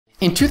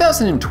In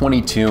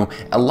 2022,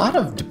 a lot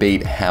of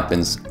debate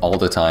happens all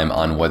the time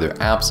on whether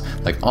apps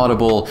like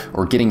Audible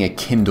or getting a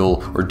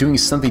Kindle or doing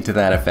something to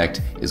that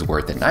effect is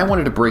worth it. And I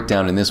wanted to break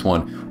down in this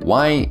one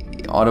why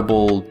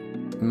Audible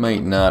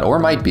might not or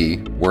might be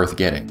worth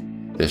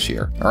getting this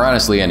year, or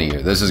honestly any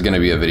year. This is going to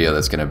be a video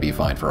that's going to be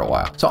fine for a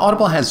while. So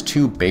Audible has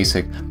two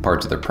basic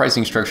parts of their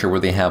pricing structure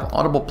where they have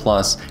Audible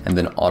Plus and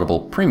then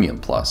Audible Premium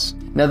Plus.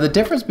 Now the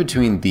difference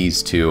between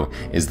these two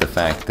is the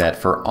fact that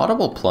for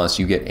Audible Plus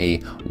you get a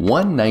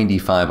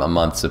 $195 a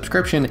month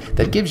subscription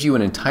that gives you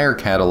an entire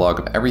catalog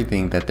of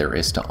everything that there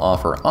is to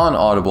offer on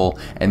Audible,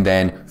 and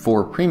then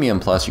for Premium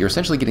Plus you're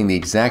essentially getting the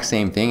exact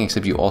same thing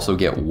except you also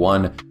get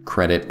 1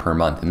 credit per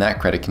month, and that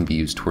credit can be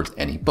used towards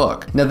any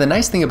book. Now the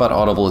nice thing about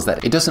Audible is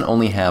that it doesn't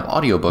only have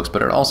audiobooks,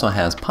 but it also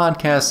has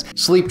podcasts,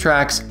 sleep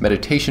tracks,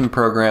 meditation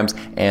programs,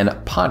 and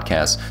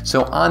podcasts.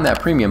 So on that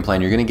premium plan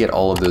you're going to get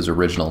all of those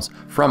originals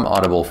from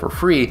Audible for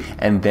free,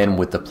 and then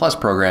with the Plus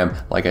program,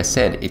 like I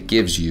said, it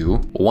gives you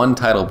 1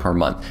 title per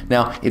month.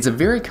 Now, it's a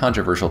very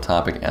controversial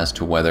topic as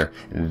to whether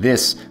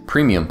this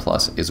Premium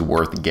Plus is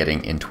worth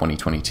getting in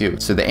 2022.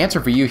 So the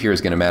answer for you here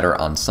is going to matter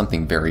on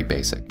something very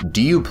basic.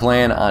 Do you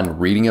plan on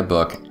reading a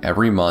book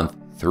every month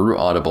through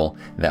Audible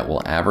that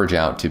will average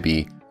out to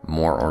be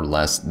more or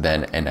less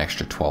than an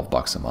extra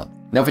 $12 a month?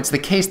 Now, if it's the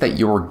case that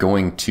you're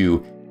going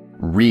to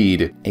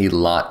read a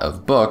lot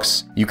of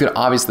books, you could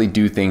obviously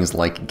do things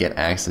like get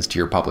access to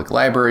your public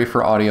library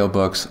for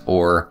audiobooks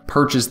or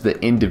purchase the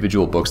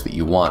individual books that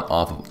you want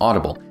off of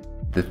Audible.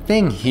 The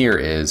thing here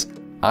is,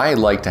 I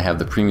like to have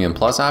the Premium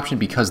Plus option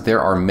because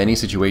there are many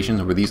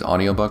situations where these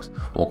audiobooks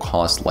will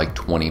cost like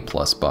 20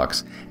 plus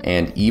bucks.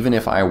 And even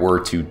if I were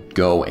to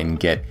go and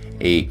get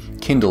a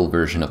Kindle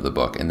version of the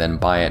book and then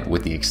buy it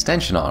with the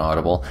extension on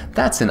Audible,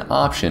 that's an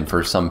option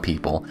for some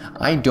people.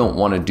 I don't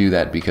want to do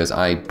that because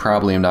I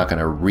probably am not going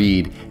to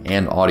read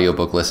and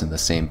audiobook listen to the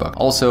same book.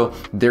 Also,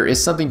 there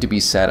is something to be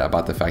said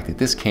about the fact that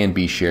this can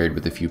be shared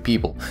with a few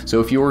people.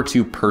 So if you were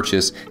to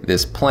purchase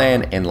this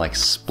plan and like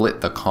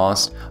split the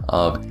cost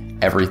of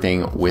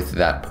everything with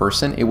that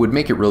person, it would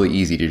make it really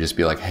easy to just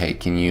be like, hey,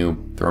 can you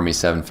throw me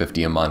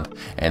 $750 a month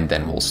and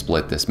then we'll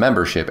split this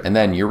membership, and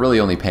then you're really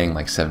only paying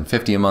like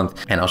 $750 a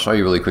month. And I'll show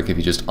you really quick, if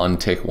you just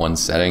untick one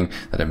setting,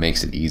 that it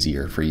makes it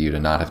easier for you to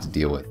not have to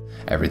deal with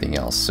everything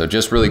else. So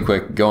just really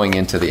quick, going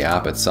into the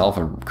app itself,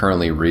 I'm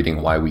currently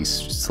reading Why We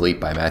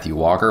Sleep by Matthew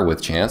Walker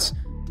with Chance,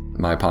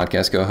 my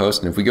podcast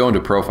co-host. And if we go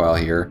into profile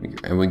here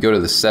and we go to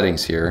the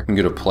settings here, we can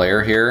go to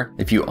player here.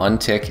 If you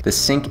untick the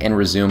sync and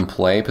resume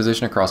play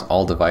position across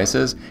all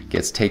devices,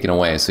 gets taken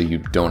away, so you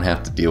don't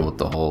have to deal with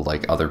the whole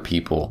like other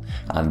people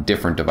on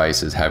different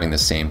devices having the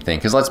same thing.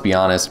 Because let's be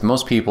honest,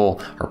 most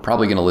people are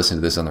probably going to listen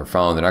to this on their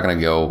phone. They're not going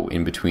to go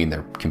in between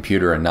their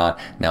computer and not.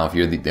 Now, if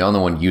you're the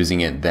only one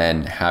using it,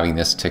 then having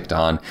this ticked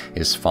on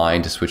is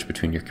fine to switch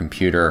between your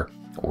computer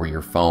or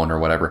your phone or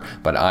whatever,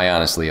 but I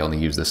honestly only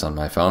use this on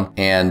my phone.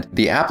 And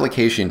the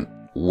application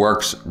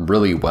works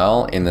really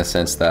well in the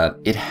sense that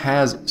it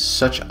has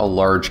such a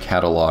large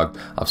catalog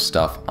of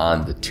stuff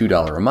on the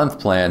 $2 a month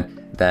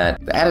plan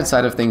that the added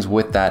side of things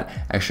with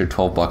that extra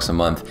 $12 a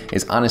month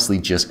is honestly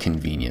just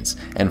convenience.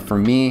 And for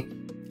me,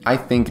 I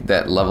think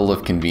that level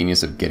of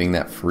convenience of getting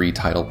that free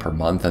title per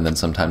month and then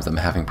sometimes them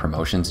having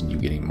promotions and you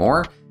getting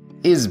more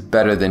is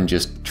better than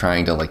just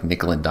trying to like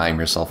nickel and dime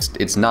yourself.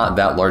 It's not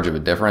that large of a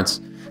difference.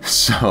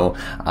 So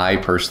I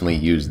personally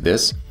use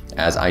this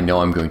as I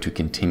know I'm going to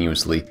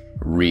continuously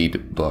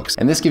read books.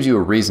 And this gives you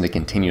a reason to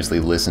continuously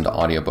listen to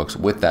audiobooks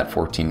with that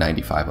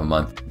 $14.95 a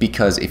month.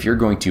 Because if you're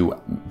going to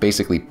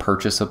basically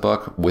purchase a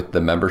book with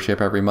the membership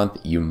every month,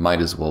 you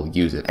might as well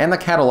use it. And the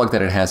catalog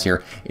that it has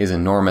here is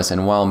enormous.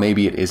 And while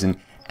maybe it isn't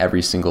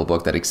every single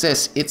book that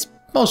exists, it's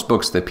most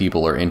books that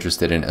people are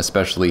interested in,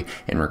 especially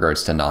in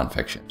regards to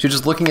nonfiction. So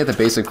just looking at the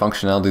basic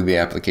functionality of the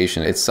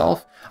application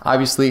itself,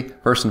 obviously,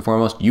 first and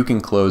foremost, you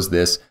can close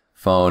this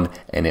phone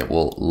and it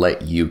will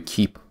let you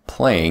keep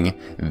playing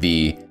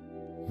the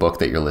book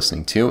that you're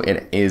listening to.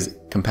 It is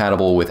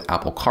compatible with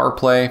Apple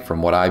CarPlay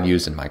from what I've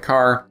used in my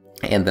car.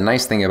 And the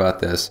nice thing about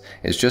this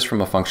is just from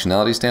a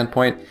functionality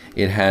standpoint,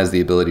 it has the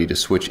ability to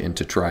switch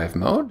into drive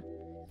mode,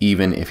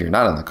 even if you're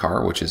not in the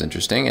car, which is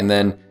interesting. And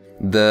then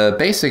the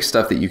basic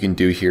stuff that you can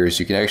do here is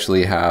you can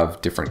actually have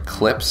different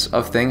clips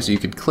of things. You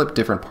could clip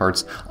different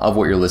parts of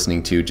what you're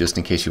listening to just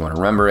in case you want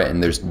to remember it.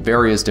 And there's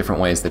various different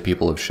ways that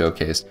people have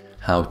showcased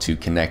how to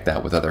connect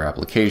that with other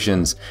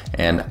applications.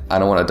 And I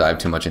don't want to dive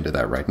too much into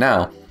that right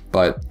now,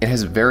 but it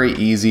has very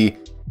easy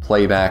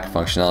playback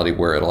functionality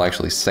where it'll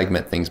actually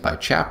segment things by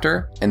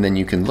chapter. And then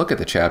you can look at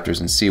the chapters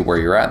and see where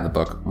you're at in the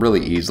book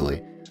really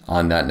easily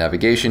on that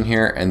navigation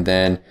here. And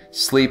then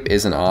sleep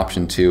is an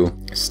option to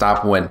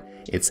stop when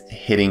it's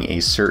hitting a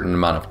certain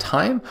amount of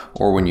time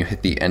or when you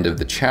hit the end of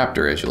the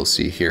chapter, as you'll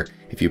see here.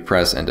 If you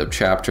press end of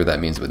chapter, that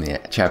means when the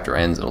chapter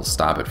ends, it'll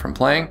stop it from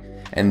playing.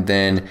 And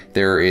then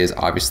there is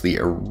obviously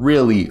a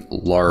really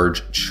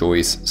large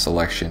choice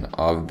selection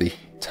of the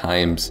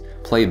times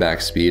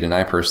playback speed. And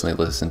I personally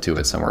listen to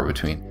it somewhere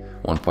between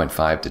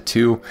 1.5 to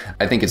 2.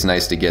 I think it's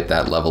nice to get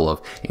that level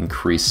of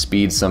increased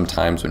speed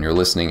sometimes when you're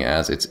listening,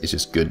 as it's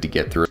just good to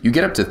get through. You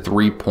get up to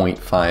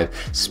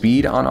 3.5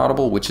 speed on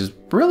Audible, which is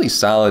really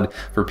solid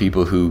for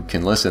people who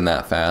can listen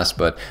that fast,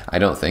 but I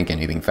don't think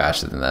anything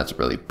faster than that's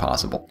really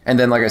possible. And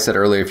then, like I said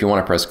earlier, if you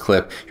want to press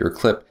clip, your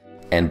clip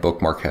and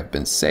bookmark have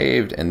been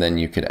saved, and then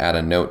you could add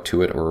a note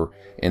to it, or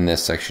in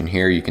this section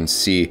here, you can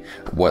see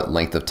what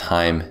length of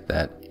time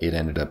that it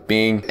ended up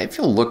being. If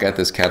you'll look at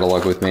this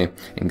catalog with me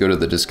and go to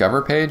the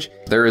Discover page,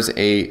 there is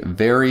a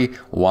very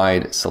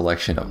wide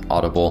selection of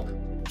Audible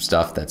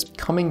stuff that's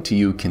coming to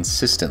you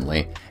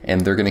consistently,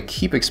 and they're going to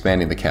keep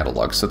expanding the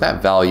catalog. So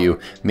that value,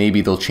 maybe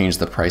they'll change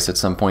the price at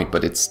some point,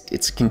 but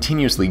it's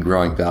continuously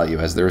growing value,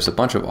 as there's a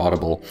bunch of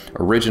Audible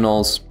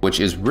originals, which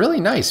is really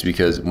nice,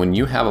 because when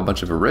you have a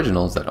bunch of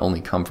originals that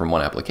only come from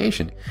one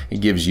application, it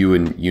gives you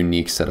a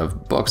unique set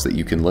of books that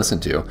you can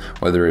listen to,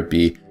 whether it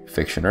be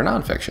fiction or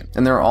nonfiction.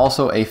 And there are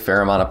also a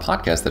fair amount of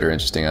podcasts that are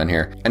interesting on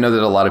here. I know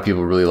that a lot of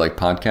people really like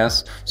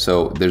podcasts,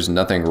 so there's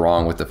nothing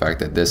wrong with the fact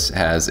that this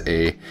has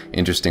a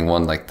interesting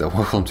one like the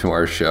Welcome to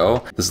Our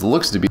Show. This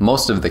looks to be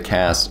most of the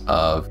cast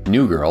of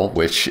New Girl,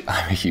 which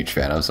I'm a huge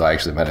fan of, so I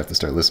actually might have to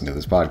start listening to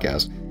this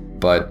podcast.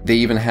 But they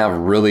even have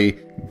really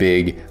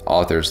big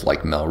authors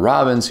like Mel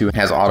Robbins, who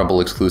has Audible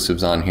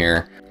exclusives on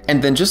here.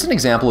 And then just an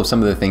example of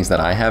some of the things that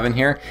I have in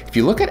here. If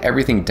you look at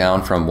everything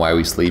down from Why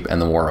We Sleep and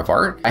The War of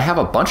Art, I have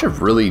a bunch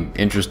of really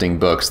interesting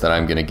books that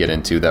I'm gonna get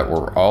into that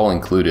were all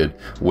included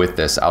with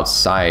this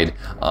outside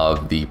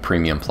of the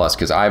Premium Plus,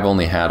 because I've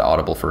only had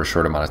Audible for a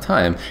short amount of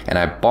time, and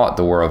I bought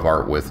The War of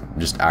Art with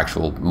just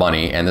actual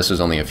money, and this was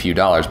only a few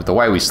dollars, but the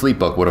Why We Sleep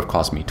book would have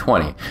cost me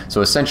 $20.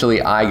 So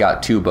essentially I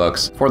got 2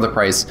 books for the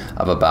price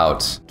of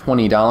about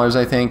 $20,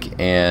 I think,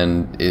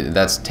 and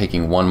that's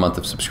taking 1 month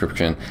of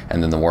subscription,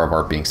 and then The War of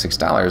Art being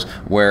 $6,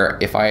 where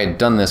if I had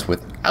done this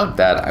without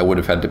that, I would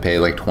have had to pay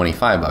like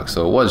 25 bucks.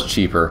 So it was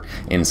cheaper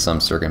in some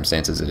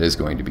circumstances. It is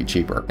going to be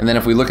cheaper. And then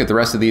if we look at the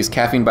rest of these,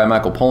 Caffeine by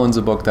Michael Pollan's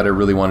a book that I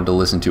really wanted to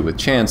listen to with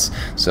Chance.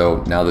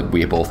 So now that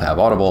we both have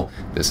Audible,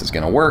 this is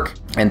gonna work.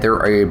 And there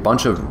are a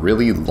bunch of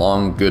really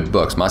long, good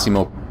books.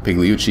 Massimo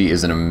Pigliucci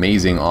is an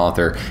amazing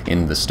author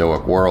in the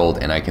Stoic world,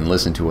 and I can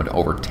listen to an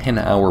over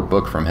 10-hour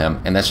book from him.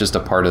 And that's just a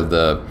part of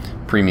the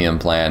premium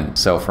plan.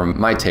 So from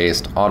my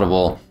taste,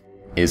 Audible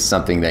is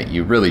something that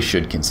you really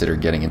should consider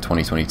getting in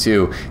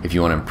 2022 if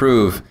you want to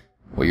improve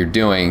what you're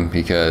doing,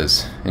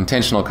 because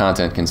intentional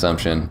content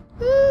consumption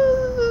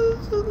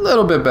is a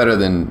little bit better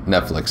than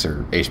Netflix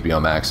or HBO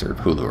Max or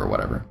Hulu or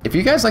whatever. If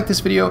you guys like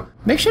this video,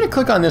 make sure to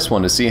click on this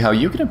one to see how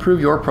you can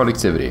improve your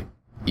productivity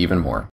even more.